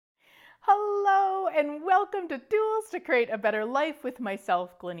and welcome to Tools to Create a Better Life with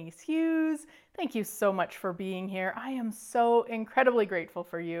myself, Glenise Hughes. Thank you so much for being here. I am so incredibly grateful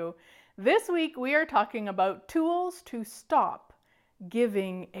for you. This week we are talking about tools to stop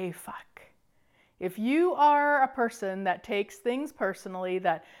giving a fuck. If you are a person that takes things personally,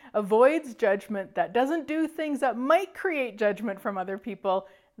 that avoids judgment, that doesn't do things that might create judgment from other people,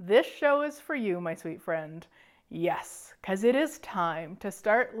 this show is for you, my sweet friend. Yes, because it is time to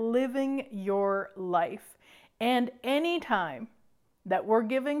start living your life. And any time that we're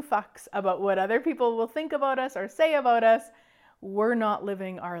giving fucks about what other people will think about us or say about us, we're not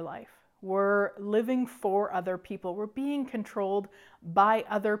living our life. We're living for other people. We're being controlled by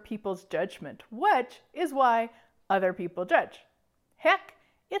other people's judgment, which is why other people judge. Heck,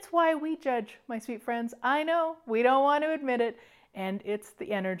 it's why we judge, my sweet friends. I know, we don't want to admit it, and it's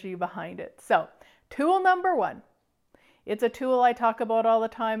the energy behind it. So, tool number one. It's a tool I talk about all the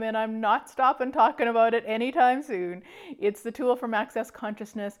time, and I'm not stopping talking about it anytime soon. It's the tool from Access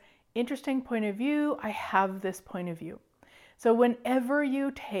Consciousness. Interesting point of view. I have this point of view. So whenever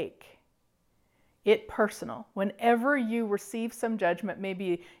you take it personal, whenever you receive some judgment,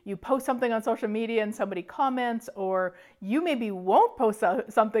 maybe you post something on social media and somebody comments, or you maybe won't post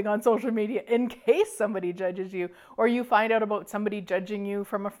something on social media in case somebody judges you, or you find out about somebody judging you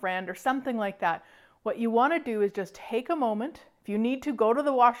from a friend or something like that. What you want to do is just take a moment. If you need to go to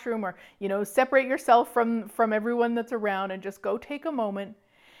the washroom or, separate yourself from everyone that's around and just go take a moment.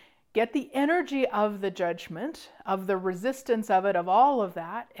 Get the energy of the judgment, of the resistance of it, of all of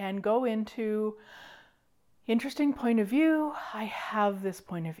that, and go into interesting point of view. I have this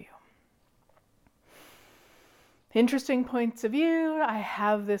point of view. Interesting points of view. I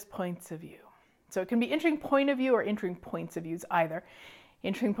have this points of view. So it can be interesting point of view or interesting points of views either.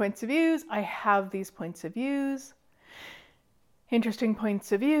 Interesting points of views. I have these points of views. Interesting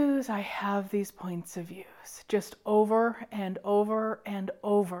points of views. I have these points of views. Just over and over and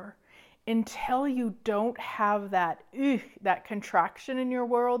over. Until you don't have that contraction in your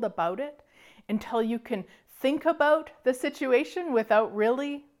world about it, until you can think about the situation without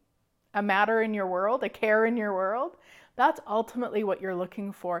really a matter in your world, a care in your world, that's ultimately what you're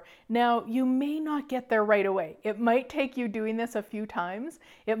looking for. Now, you may not get there right away. It might take you doing this a few times.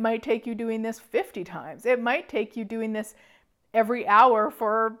 It might take you doing this 50 times. It might take you doing this every hour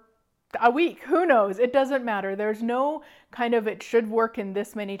for a week, who knows? It doesn't matter. There's no kind of it should work in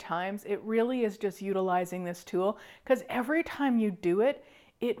this many times. It really is just utilizing this tool, because every time you do it,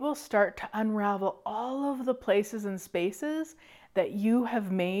 it will start to unravel all of the places and spaces that you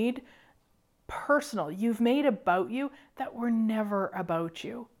have made personal, you've made about you that were never about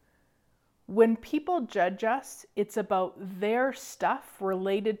you. When people judge us, it's about their stuff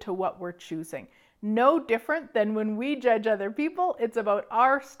related to what we're choosing. No different than when we judge other people, it's about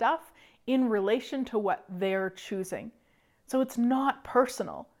our stuff in relation to what they're choosing. So it's not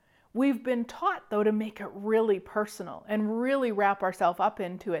personal. We've been taught, though, to make it really personal and really wrap ourselves up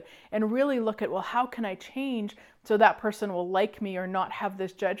into it and really look at, well, how can I change so that person will like me or not have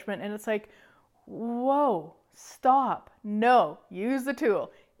this judgment? And it's like, whoa, stop. No, use the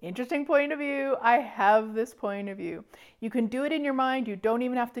tool. Interesting point of view. I have this point of view. You can do it in your mind. You don't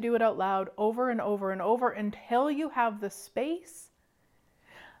even have to do it out loud over and over and over until you have the space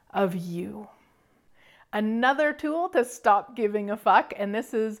of you. Another tool to stop giving a fuck, and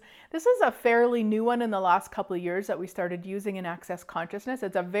this is a fairly new one in the last couple of years that we started using in Access Consciousness.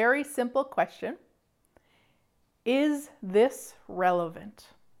 It's a very simple question. Is this relevant?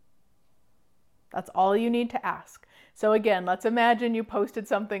 That's all you need to ask. So again, let's imagine you posted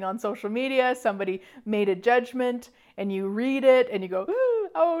something on social media, somebody made a judgment, and you read it and you go,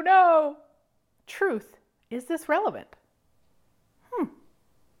 oh no. Truth, is this relevant?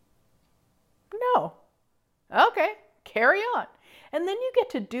 No. Okay, carry on. And then you get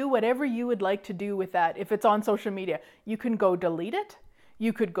to do whatever you would like to do with that. If it's on social media, you can go delete it.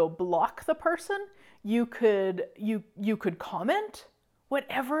 You could go block the person. You could comment.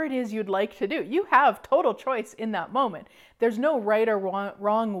 Whatever it is you'd like to do. You have total choice in that moment. There's no right or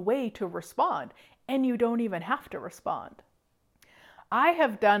wrong way to respond, and you don't even have to respond. I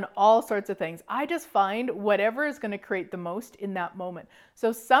have done all sorts of things. I just find whatever is going to create the most in that moment.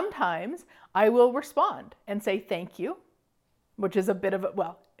 So sometimes I will respond and say thank you, which is a bit of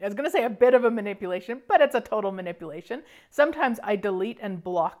a manipulation, but it's a total manipulation. Sometimes I delete and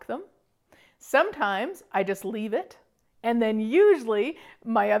block them. Sometimes I just leave it. And then usually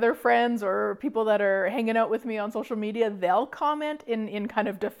my other friends or people that are hanging out with me on social media, they'll comment in kind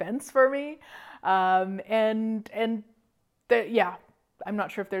of defense for me. I'm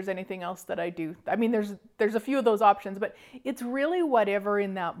not sure if there's anything else that I do. I mean, there's a few of those options, but it's really whatever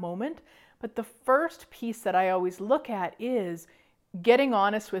in that moment. But the first piece that I always look at is getting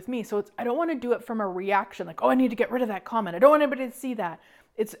honest with me. So I don't want to do it from a reaction, like, oh, I need to get rid of that comment. I don't want anybody to see that.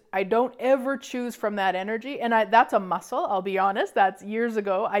 I don't ever choose from that energy. And that's a muscle, I'll be honest. That's years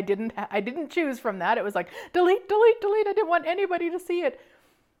ago. I didn't choose from that. It was like, delete, delete, delete. I didn't want anybody to see it.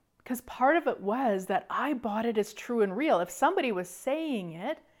 Because part of it was that I bought it as true and real. If somebody was saying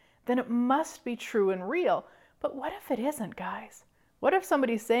it, then it must be true and real. But what if it isn't, guys? What if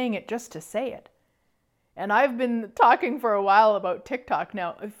somebody's saying it just to say it? And I've been talking for a while about TikTok.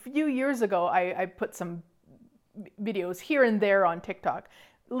 Now, a few years ago, I put some videos here and there on TikTok.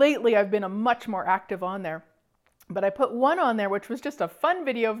 Lately, I've been much more active on there. But I put one on there, which was just a fun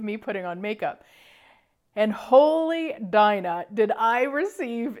video of me putting on makeup. And holy Dinah, did I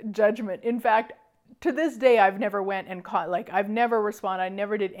receive judgment. In fact, to this day, I've never went and I've never responded. I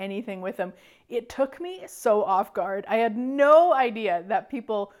never did anything with them. It took me so off guard. I had no idea that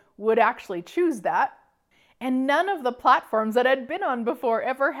people would actually choose that. And none of the platforms that I'd been on before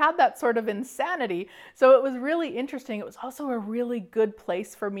ever had that sort of insanity. So it was really interesting. It was also a really good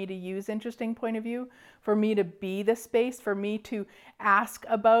place for me to use interesting point of view, for me to be the space, for me to ask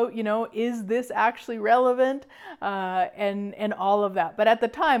about, is this actually relevant? And all of that. But at the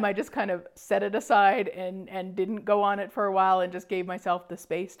time, I just kind of set it aside and didn't go on it for a while and just gave myself the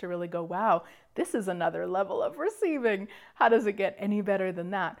space to really go, wow, this is another level of receiving. How does it get any better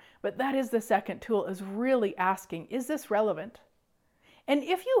than that? But that is the second tool, is really asking, is this relevant? And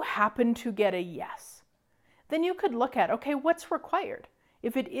if you happen to get a yes, then you could look at, okay, what's required?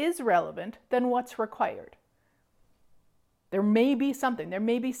 If it is relevant, then what's required? There may be something, there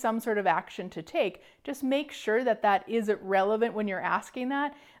may be some sort of action to take. Just make sure that that is relevant when you're asking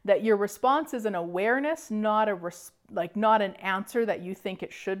that your response is an awareness, not an answer that you think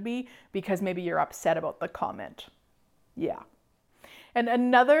it should be because maybe you're upset about the comment. Yeah. And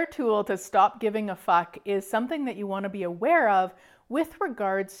another tool to stop giving a fuck is something that you want to be aware of with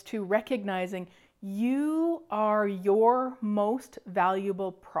regards to recognizing you are your most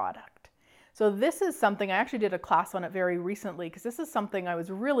valuable product. So this is something, I actually did a class on it very recently, because this is something I was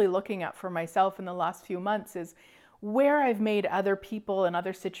really looking at for myself in the last few months, is where I've made other people and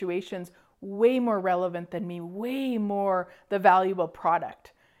other situations way more relevant than me, way more the valuable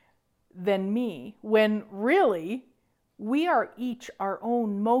product than me, when really we are each our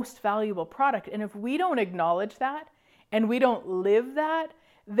own most valuable product. And if we don't acknowledge that and we don't live that,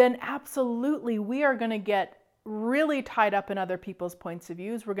 then absolutely we are going to get really tied up in other people's points of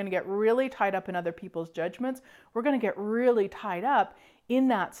views. We're going to get really tied up in other people's judgments. We're going to get really tied up in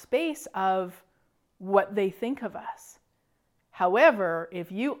that space of what they think of us. However,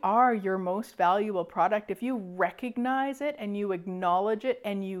 if you are your most valuable product, if you recognize it and you acknowledge it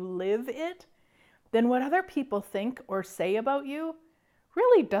and you live it, then what other people think or say about you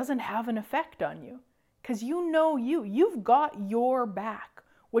really doesn't have an effect on you. Because you've got your back,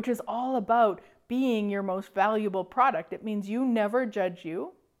 which is all about being your most valuable product. It means you never judge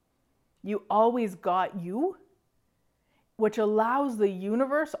you. You always got you, which allows the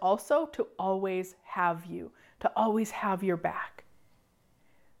universe also to always have you, to always have your back.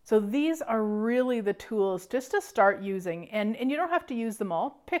 So these are really the tools just to start using, and you don't have to use them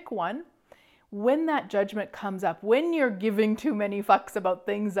all. Pick one. When that judgment comes up, when you're giving too many fucks about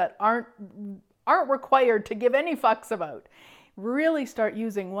things that aren't required to give any fucks about, really start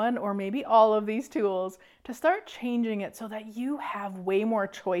using one or maybe all of these tools to start changing it so that you have way more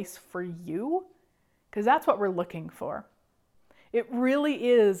choice for you, because that's what we're looking for. It really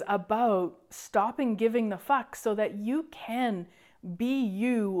is about stopping giving the fuck so that you can be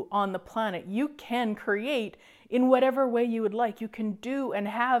you on the planet. You can create in whatever way you would like. You can do and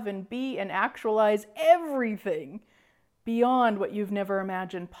have and be and actualize everything beyond what you've never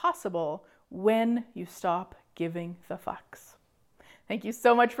imagined possible when you stop giving the fucks. Thank you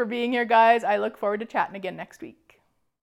so much for being here, guys. I look forward to chatting again next week.